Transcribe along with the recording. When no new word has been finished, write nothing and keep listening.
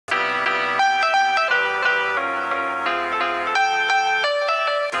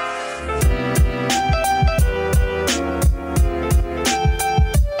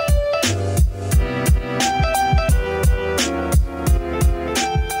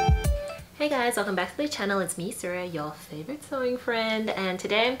Hey guys, welcome back to the channel. It's me, Surya, your favorite sewing friend, and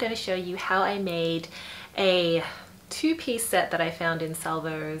today I'm going to show you how I made a two-piece set that I found in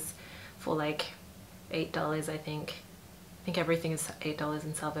Salvos for like $8, I think. I think everything is $8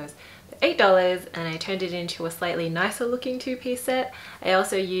 in Salvos. $8, and I turned it into a slightly nicer looking two-piece set. I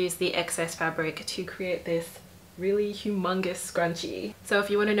also used the excess fabric to create this really humongous scrunchie. So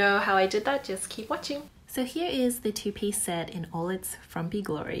if you want to know how I did that, just keep watching. So here is the two-piece set in all its frumpy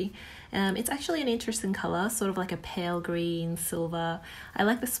glory. It's actually an interesting color, sort of like a pale green, silver. I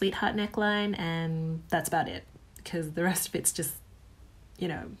like the sweetheart neckline, and that's about it, because the rest of it's just, you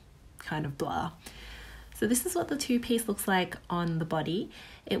know, kind of blah. So this is what the two-piece looks like on the body.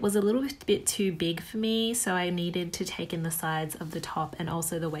 It was a little bit too big for me, so I needed to take in the sides of the top and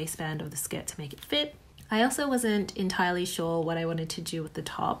also the waistband of the skirt to make it fit. I also wasn't entirely sure what I wanted to do with the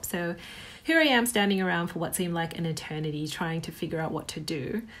top, so here I am standing around for what seemed like an eternity trying to figure out what to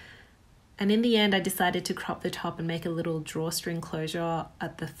do. And in the end, I decided to crop the top and make a little drawstring closure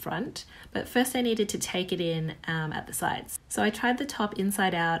at the front, but first I needed to take it in at the sides. So I tried the top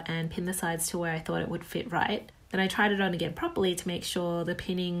inside out and pinned the sides to where I thought it would fit right. Then I tried it on again properly to make sure the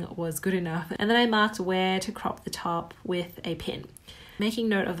pinning was good enough, and then I marked where to crop the top with a pin, making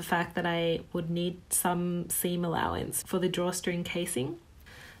note of the fact that I would need some seam allowance for the drawstring casing,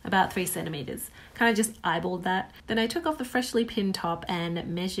 about 3 centimeters. Kind of just eyeballed that. Then I took off the freshly pinned top and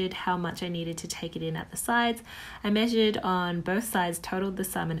measured how much I needed to take it in at the sides. I measured on both sides, totaled the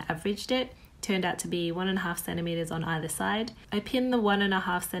sum and averaged it. Turned out to be 1.5 centimeters on either side. I pinned the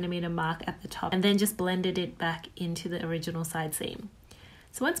 1.5 centimeter mark at the top and then just blended it back into the original side seam.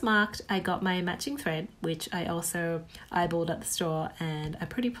 So once marked, I got my matching thread, which I also eyeballed at the store, and I'm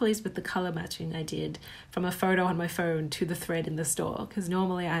pretty pleased with the color matching I did from a photo on my phone to the thread in the store, because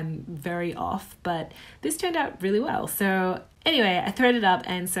normally I'm very off, but this turned out really well. So anyway, I threaded up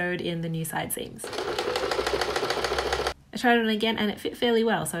and sewed in the new side seams. I tried it on again and it fit fairly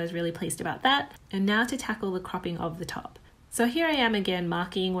well, so I was really pleased about that. And now to tackle the cropping of the top. So here I am again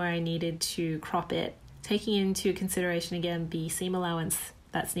marking where I needed to crop it, taking into consideration again the seam allowance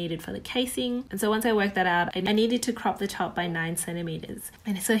that's needed for the casing. And so once I worked that out, I needed to crop the top by 9 centimeters.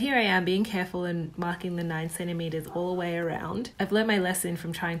 And so here I am being careful and marking the 9 centimeters all the way around. I've learned my lesson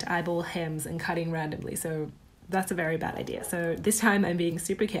from trying to eyeball hems and cutting randomly, so that's a very bad idea. So this time I'm being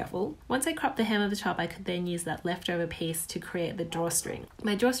super careful. Once I cropped the hem of the top, I could then use that leftover piece to create the drawstring.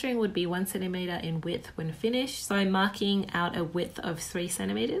 My drawstring would be 1 centimeter in width when finished, so I'm marking out a width of 3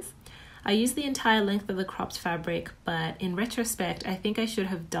 centimeters. I used the entire length of the cropped fabric, but in retrospect, I think I should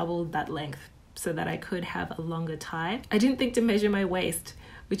have doubled that length so that I could have a longer tie. I didn't think to measure my waist,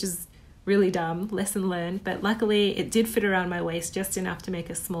 which is really dumb, lesson learned, but luckily it did fit around my waist just enough to make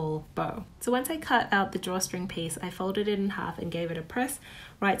a small bow. So once I cut out the drawstring piece, I folded it in half and gave it a press,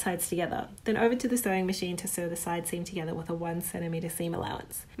 right sides together. Then over to the sewing machine to sew the side seam together with a 1 centimeter seam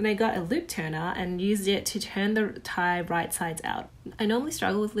allowance. And I got a loop turner and used it to turn the tie right sides out. I normally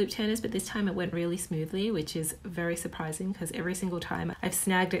struggle with loop turners, but this time it went really smoothly, which is very surprising because every single time I've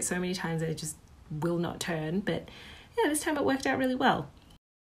snagged it so many times that it just will not turn. But yeah, this time it worked out really well.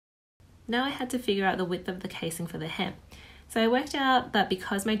 Now I had to figure out the width of the casing for the hem. So I worked out that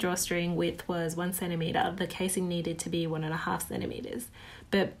because my drawstring width was 1 centimeter, the casing needed to be 1.5 centimeters.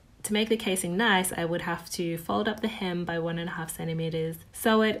 But to make the casing nice, I would have to fold up the hem by 1.5 centimeters,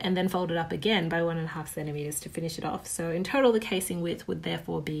 sew it, and then fold it up again by 1.5 centimeters to finish it off. So in total, the casing width would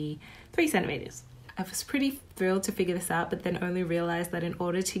therefore be 3 centimeters. I was pretty thrilled to figure this out, but then only realized that in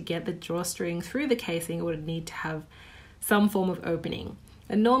order to get the drawstring through the casing, it would need to have some form of opening.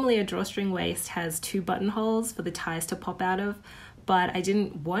 And normally a drawstring waist has 2 buttonholes for the ties to pop out of, but I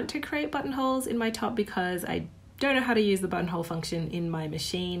didn't want to create buttonholes in my top because I don't know how to use the buttonhole function in my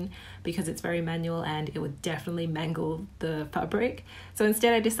machine because it's very manual and it would definitely mangle the fabric. So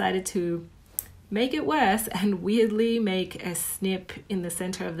instead I decided to make it worse and weirdly make a snip in the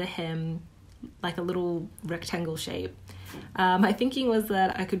center of the hem, like a little rectangle shape. My thinking was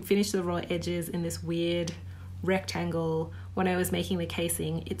that I could finish the raw edges in this weird rectangle when I was making the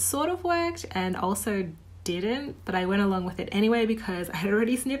casing. It sort of worked and also didn't, but I went along with it anyway because I had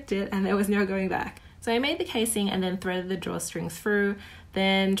already snipped it and there was no going back. So I made the casing and then threaded the drawstring through,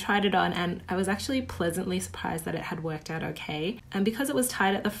 then tried it on, and I was actually pleasantly surprised that it had worked out okay. And because it was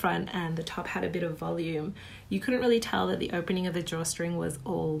tied at the front and the top had a bit of volume, you couldn't really tell that the opening of the drawstring was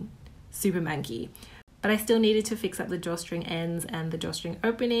all super manky. But I still needed to fix up the drawstring ends and the drawstring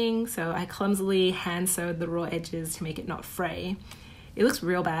opening, so I clumsily hand sewed the raw edges to make it not fray. It looks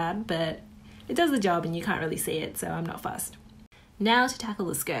real bad, but it does the job and you can't really see it, so I'm not fussed. Now to tackle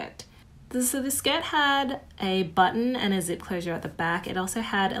the skirt. So the skirt had a button and a zip closure at the back. It also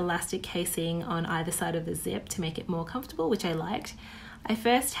had elastic casing on either side of the zip to make it more comfortable, which I liked. I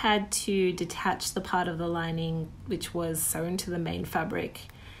first had to detach the part of the lining which was sewn to the main fabric.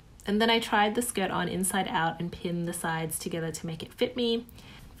 And then I tried the skirt on inside out and pinned the sides together to make it fit me.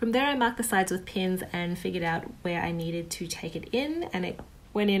 From there I marked the sides with pins and figured out where I needed to take it in, and it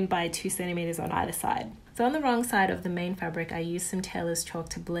went in by 2 centimeters on either side. So on the wrong side of the main fabric, I used some tailor's chalk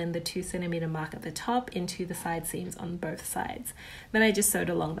to blend the 2 centimeter mark at the top into the side seams on both sides. Then I just sewed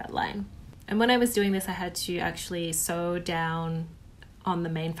along that line. And when I was doing this, I had to actually sew down on the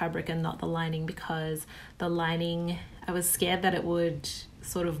main fabric and not the lining, because the lining, I was scared that it would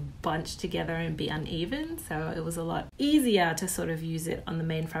sort of bunch together and be uneven, so it was a lot easier to sort of use it on the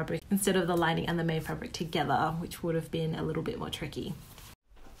main fabric instead of the lining and the main fabric together, which would have been a little bit more tricky.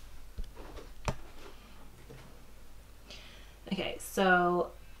 Okay,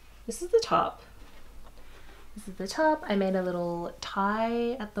 so this is the top. This is the top. I made a little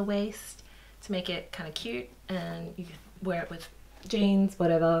tie at the waist to make it kind of cute, and you can wear it with jeans,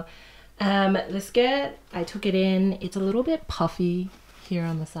 whatever. The skirt, I took it in. It's a little bit puffy here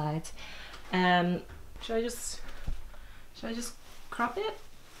on the sides. Should I just crop it?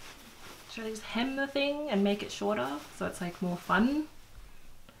 Should I just hem the thing and make it shorter so it's like more fun?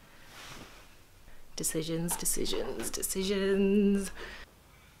 Decisions, decisions, decisions.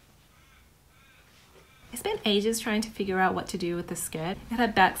 I spent ages trying to figure out what to do with the skirt. It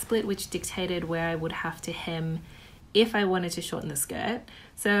had back split, which dictated where I would have to hem if I wanted to shorten the skirt.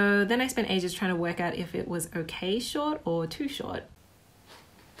 So then I spent ages trying to work out if it was okay short or too short.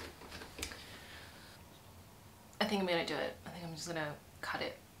 I think I'm gonna do it. I think I'm just gonna cut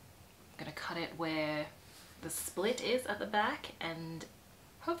it. I'm gonna cut it where the split is at the back and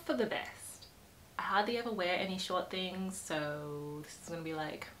hope for the best. I hardly ever wear any short things, so this is gonna be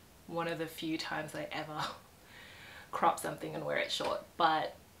like one of the few times I ever crop something and wear it short.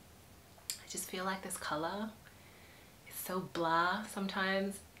 But I just feel like this color is so blah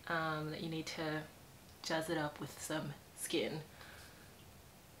sometimes that you need to jazz it up with some skin.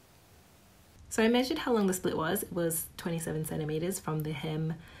 So I measured how long the split was. It was 27 centimeters from the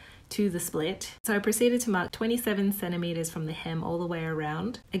hem to the split. So I proceeded to mark 27 centimeters from the hem all the way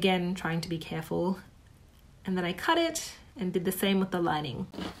around, again trying to be careful, and then I cut it and did the same with the lining.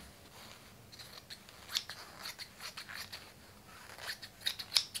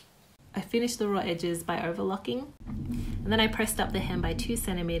 I finished the raw edges by overlocking, and then I pressed up the hem by 2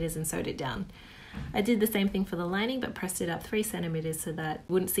 centimeters and sewed it down. I did the same thing for the lining, but pressed it up 3 centimeters so that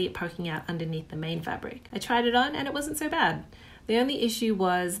you wouldn't see it poking out underneath the main fabric. I tried it on and it wasn't so bad. The only issue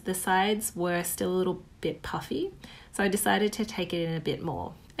was the sides were still a little bit puffy, so I decided to take it in a bit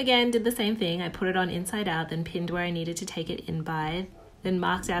more. Again, did the same thing. I put it on inside out, then pinned where I needed to take it in by, then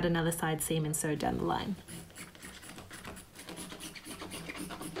marked out another side seam and sewed down the line.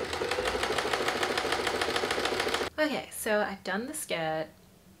 Okay, so I've done the skirt.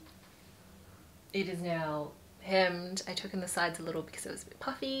 It is now hemmed. I took in the sides a little because it was a bit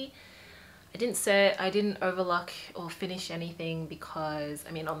puffy. I didn't overlock or finish anything because,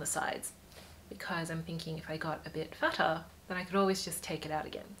 I mean on the sides, because I'm thinking if I got a bit fatter, then I could always just take it out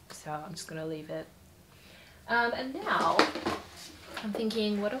again. So I'm just gonna leave it. And now I'm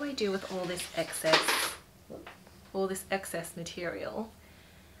thinking, what do I do with all this excess material?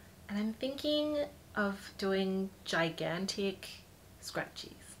 And I'm thinking of doing gigantic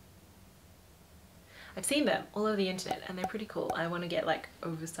scrunchies. I've seen them all over the internet and they're pretty cool. I want to get like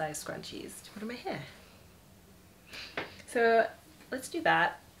oversized scrunchies to put in my hair. So let's do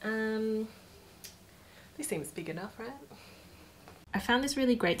that. This seems big enough, right? I found this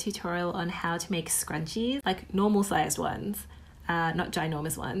really great tutorial on how to make scrunchies, like normal sized ones, not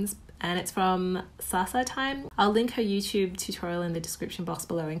ginormous ones. And it's from Sasa Time. I'll link her YouTube tutorial in the description box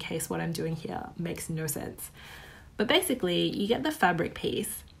below in case what I'm doing here makes no sense. But basically, you get the fabric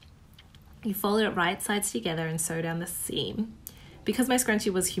piece, you fold it right sides together and sew down the seam. Because my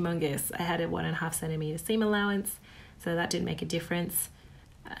scrunchie was humongous, I had a 1.5 centimeter seam allowance, so that didn't make a difference.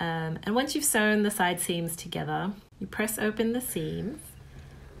 And once you've sewn the side seams together, you press open the seams.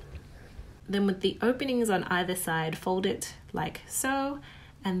 Then with the openings on either side, fold it like so,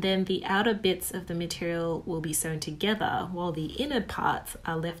 and then the outer bits of the material will be sewn together while the inner parts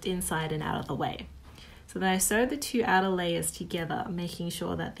are left inside and out of the way. So then I sewed the 2 outer layers together, making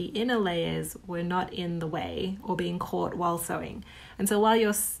sure that the inner layers were not in the way or being caught while sewing. And so while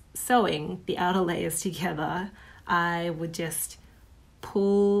you're sewing the outer layers together, I would just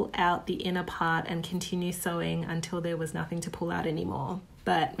pull out the inner part and continue sewing until there was nothing to pull out anymore,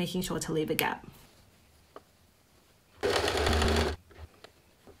 but making sure to leave a gap.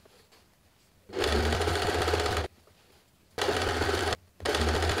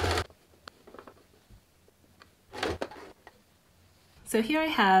 So here I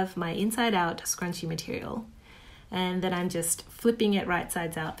have my inside out scrunchie material, and then I'm just flipping it right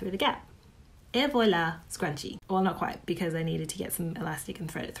sides out through the gap. Et voila, scrunchie. Well, not quite, because I needed to get some elastic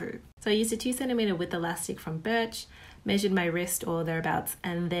and thread it through. So I used a 2cm width elastic from Birch, measured my wrist or thereabouts,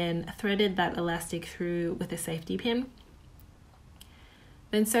 and then threaded that elastic through with a safety pin.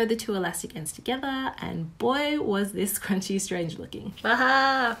 Then sewed the two elastic ends together, and boy was this scrunchie strange looking.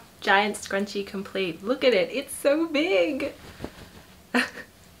 Aha! Giant scrunchie complete. Look at it, it's so big!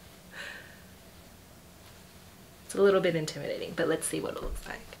 It's a little bit intimidating, but let's see what it looks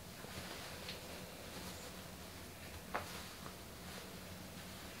like.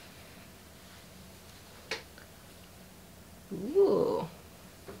 Ooh,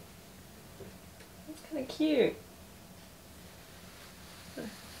 that's kind of cute. I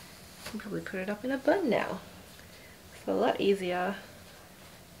can probably put it up in a bun now. It's a lot easier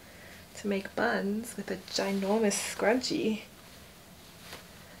to make buns with a ginormous scrunchie.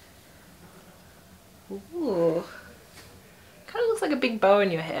 Ooh, kind of looks like a big bow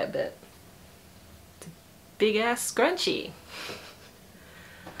in your hair, but it's a big ass scrunchie.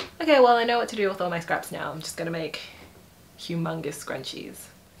 Okay, well I know what to do with all my scraps now. I'm just gonna make humongous scrunchies.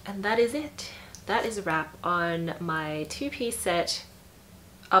 And that is it. That is a wrap on my two-piece set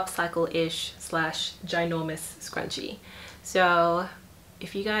upcycle-ish / ginormous scrunchie. So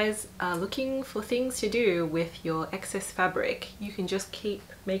if you guys are looking for things to do with your excess fabric, you can just keep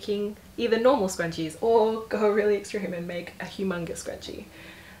making either normal scrunchies or go really extreme and make a humongous scrunchie.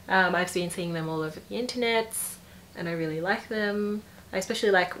 I've been seeing them all over the internet and I really like them. I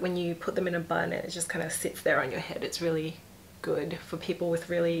especially like when you put them in a bun and it just kind of sits there on your head. It's really good for people with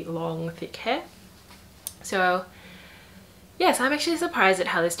really long, thick hair. So yes, I'm actually surprised at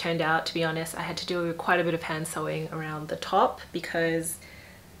how this turned out, to be honest. I had to do quite a bit of hand sewing around the top because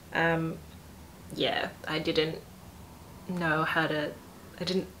yeah, I didn't know how to, I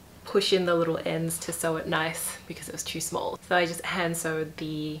didn't push in the little ends to sew it nice because it was too small. So I just hand sewed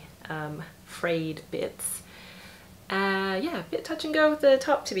the frayed bits. Yeah, a bit touch and go with the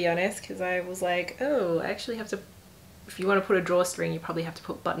top, to be honest, because I was like, oh, I actually have to, if you want to put a drawstring, you probably have to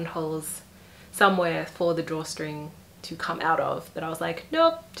put buttonholes somewhere for the drawstring to come out of. But I was like,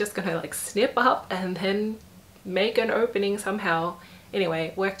 nope, just gonna like snip up and then make an opening somehow.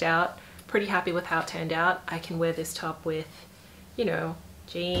 Anyway, worked out. Pretty happy with how it turned out. I can wear this top with, you know,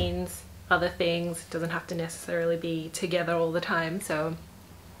 jeans, other things. It doesn't have to necessarily be together all the time, so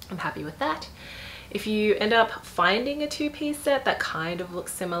I'm happy with that. If you end up finding a two-piece set that kind of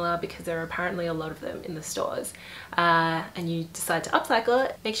looks similar, because there are apparently a lot of them in the stores, and you decide to upcycle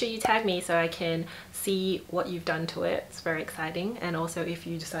it, make sure you tag me so I can see what you've done to it. It's very exciting. And also if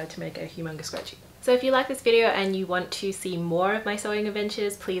you decide to make a humongous scrunchie. So if you like this video and you want to see more of my sewing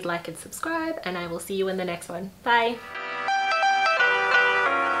adventures, please like and subscribe, and I will see you in the next one. Bye!